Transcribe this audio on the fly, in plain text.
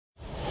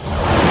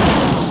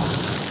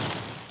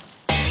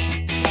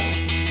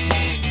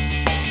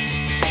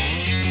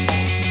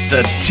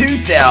The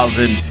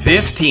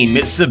 2015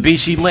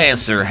 Mitsubishi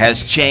Lancer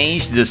has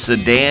changed the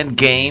sedan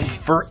game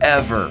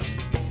forever.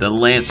 The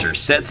Lancer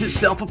sets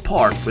itself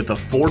apart with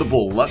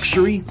affordable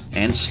luxury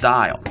and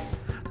style.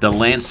 The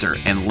Lancer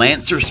and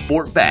Lancer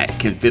Sportback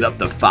can fit up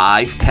to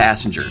 5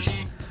 passengers.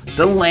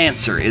 The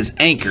Lancer is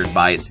anchored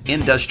by its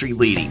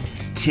industry-leading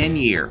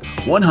 10-year,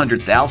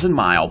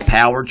 100,000-mile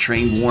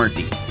powertrain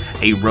warranty,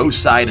 a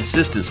roadside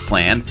assistance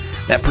plan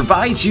that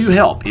provides you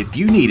help if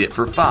you need it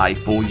for 5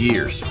 full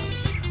years.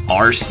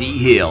 RC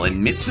Hill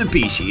and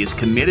Mitsubishi is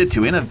committed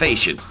to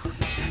innovation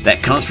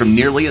that comes from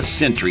nearly a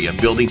century of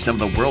building some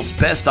of the world's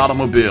best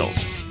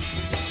automobiles.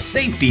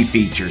 Safety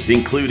features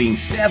including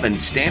 7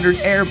 standard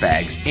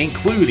airbags,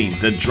 including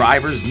the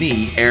driver's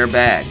knee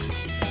airbags.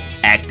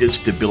 Active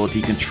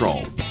stability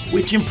control,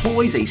 which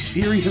employs a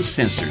series of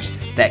sensors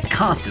that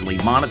constantly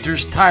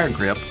monitors tire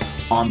grip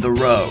on the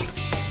road.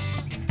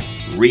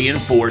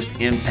 Reinforced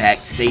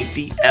impact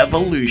safety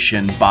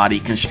evolution body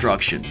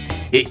construction.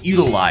 It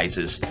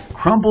utilizes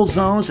crumble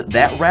zones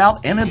that route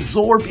and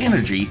absorb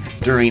energy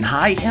during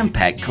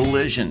high-impact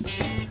collisions.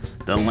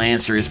 The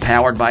Lancer is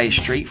powered by a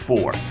straight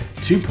 4,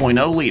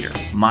 2.0-liter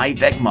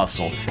MIVEC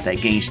muscle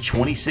that gains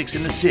 26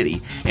 in the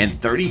city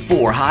and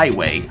 34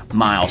 highway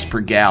miles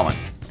per gallon.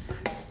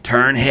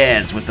 Turn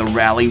heads with the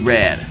Rally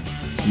Red.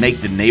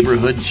 Make the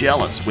neighborhood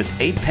jealous with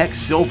Apex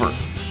Silver.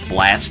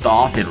 Blast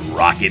off and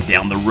rock it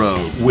down the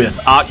road with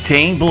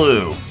Octane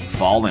Blue.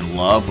 Fall in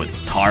love with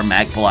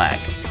Tarmac Black.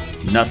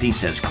 Nothing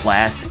says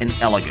class and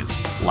elegance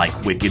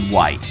like Wicked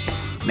White.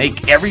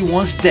 Make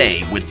everyone's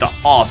day with the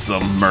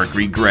awesome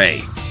Mercury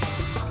Gray.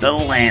 The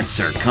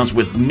Lancer comes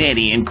with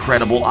many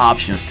incredible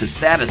options to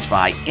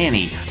satisfy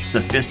any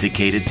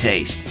sophisticated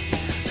taste.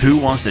 Who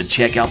wants to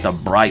check out the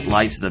bright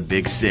lights of the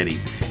big city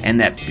and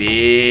that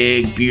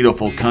big,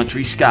 beautiful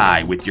country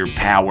sky with your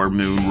power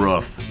moon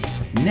roof?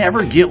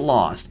 Never get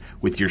lost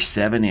with your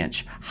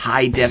 7-inch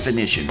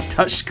high-definition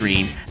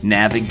touchscreen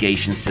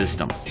navigation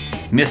system.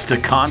 Missed a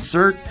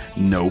concert?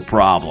 No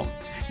problem.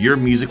 Your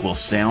music will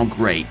sound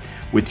great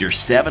with your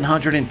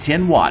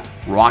 710-watt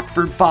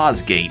Rockford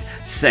Fosgate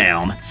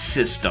sound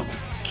system.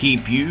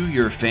 Keep you,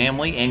 your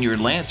family, and your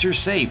Lancer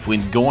safe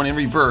when going in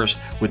reverse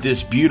with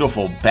this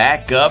beautiful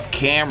backup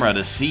camera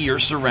to see your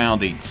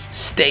surroundings.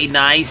 Stay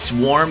nice,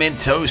 warm, and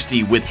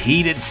toasty with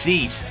heated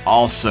seats.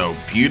 Also,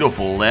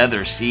 beautiful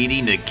leather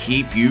seating to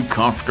keep you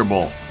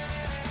comfortable.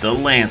 The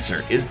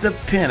Lancer is the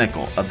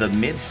pinnacle of the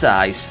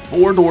mid-size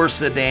 4-door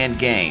sedan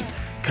game.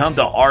 Come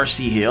to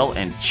RC Hill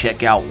and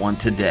check out one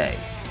today.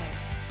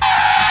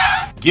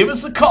 Give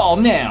us a call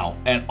now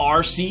at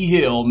RC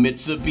Hill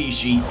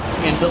Mitsubishi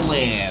in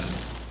DeLand.